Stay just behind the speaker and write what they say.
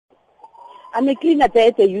I'm a cleaner there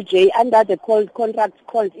at the UJ under the contract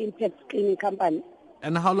called Impact Cleaning Company.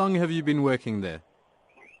 And how long have you been working there?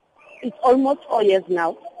 It's almost 4 years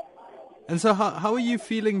now. And so how are you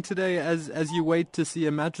feeling today as you wait to see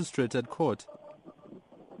a magistrate at court?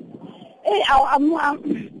 Hey,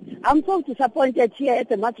 I'm so disappointed here at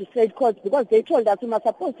the Magistrate Court because they told us we were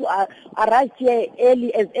supposed to arrive here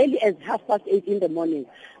early as 8:30 in the morning.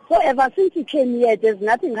 So ever since we came here, there's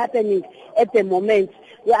nothing happening at the moment.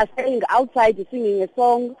 We are staying outside singing a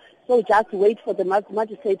song, so just wait for the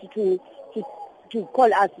magistrate to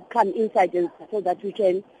call us, come inside, and so that we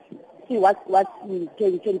can see what we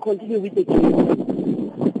can continue with the case.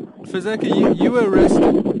 Fezeka,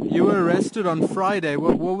 you were arrested on Friday.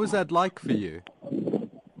 What was that like for you?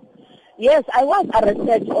 Yes, I was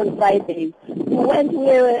arrested on Friday.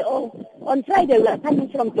 On Friday we were coming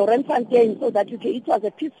from Dorenfontein, so that it was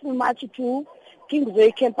a peaceful march to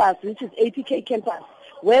Kingsway campus, which is APK campus,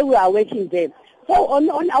 where we are working there. So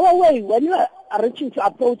on our way, when we were reaching to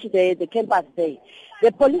approach the campus there,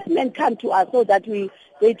 the policemen came to us so that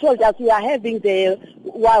they told us we are having the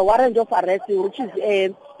warrant of arrest, which is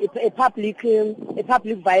a public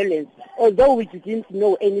violence. Although we didn't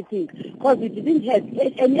know anything, because we didn't have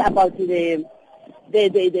any about the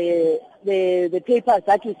papers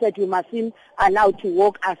that we said we mustn't allowed to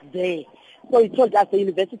walk us there. So he told us the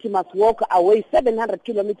university must walk away 700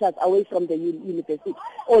 kilometers away from the university,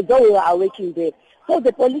 although we are working there. So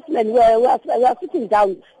the policemen were sitting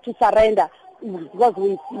down to surrender because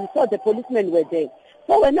we saw the policemen were there.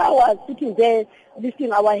 So when I was sitting there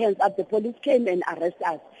lifting our hands up, the police came and arrested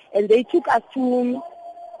us, and they took us to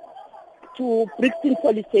Brixton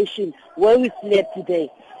police station where we slept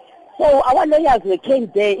today. So our lawyers came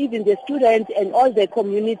there, even the students and all the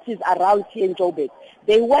communities around here in Joburg.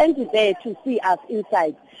 They went there to see us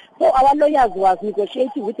inside. So our lawyers was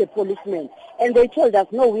negotiating with the policemen, and they told us,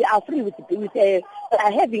 no, we are free we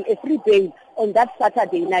are having a free bail on that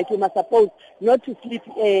Saturday night. We must suppose not to sleep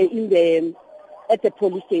at the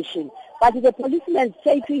police station. But the policemen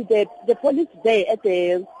taking the police there at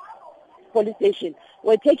the police station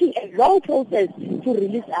were taking a long process to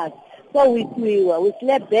release us. So we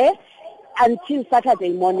slept there until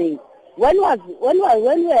Saturday morning. When we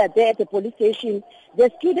were there at the police station, the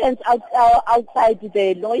students outside,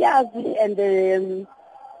 the lawyers and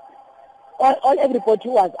everybody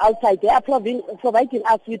who was outside, they are providing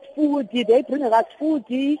us with food. They bring us food,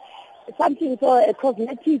 something for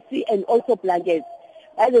cosmetics and also blankets.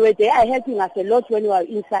 By the way, they are helping us a lot when we are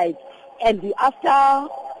inside. And after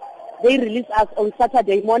they released us on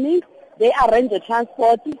Saturday morning, they arranged the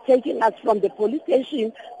transport, taking us from the police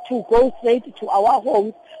station to go straight to our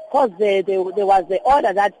homes, because there was the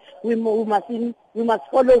order that we must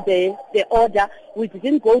follow the order. We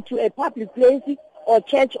didn't go to a public place or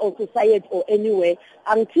church or society or anywhere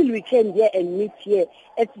until we came here and meet here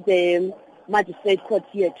at the Magistrate Court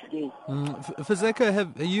here today. Fezeka,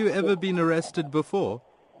 have you ever been arrested before?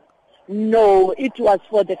 No, it was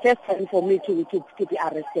for the first time for me to be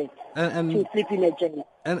arrested, and to sleep in a jail.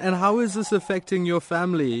 And how is this affecting your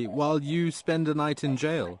family while you spend a night in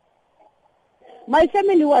jail? My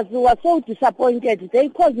family was so disappointed. They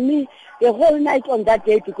called me the whole night on that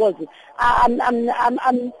day because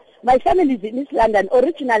my family is in East London.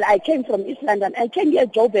 Originally, I came from East London. I came here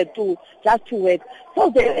Joburg to work. So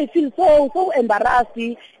they feel so embarrassed,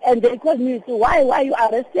 and they called me, so why you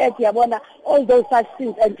arrested, Yabona, all those such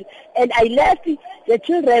things. And I left the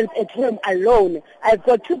children at home alone. I've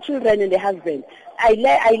got 2 children and a husband.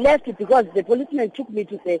 I left because the policeman took me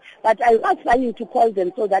to say, but I was trying to call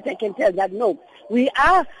them so that I can tell that, no, we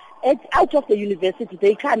are out of the university.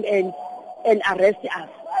 They come and arrest us.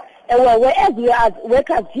 Whereas we are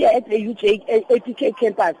workers here at the APK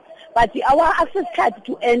campus, but our access card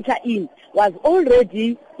to enter in was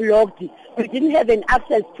already blocked. We didn't have an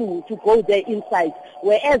access to go there inside,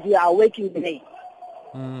 whereas we are working there.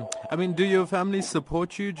 I mean, do your family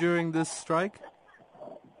support you during this strike?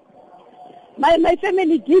 My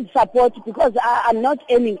family did support because I'm not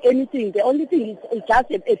earning anything. The only thing is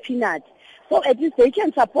just a peanut. So at least they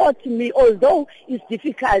can support me, although it's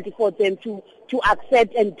difficult for them to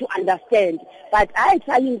accept and to understand. But I'm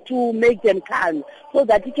trying to make them calm so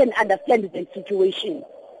that they can understand the situation.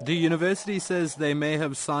 The university says they may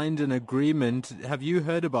have signed an agreement. Have you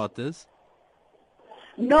heard about this?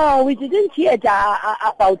 No, we didn't hear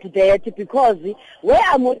about that because where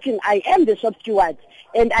I'm working, I am the shop steward.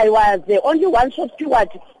 And I was the only one shop steward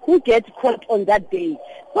who get caught on that day.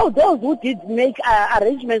 So those who did make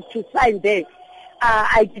arrangements to sign there,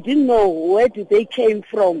 I didn't know where they came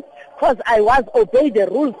from, because I was obeying the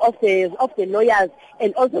rules of the lawyers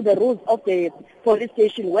and also the rules of the police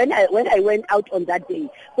station when I went out on that day,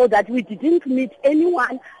 so that we didn't meet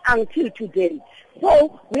anyone until today.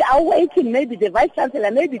 So we are waiting, maybe the Vice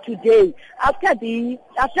Chancellor, maybe today after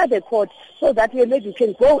the court, so that we maybe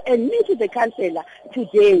can go and meet the Chancellor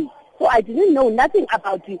today. So I didn't know nothing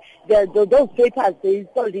about those papers they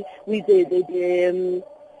told with the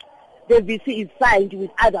VC is signed with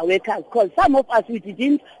other workers, because some of us we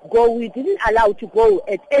didn't allow to go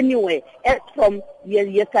at anywhere as from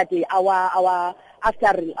yesterday.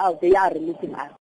 After they are releasing us.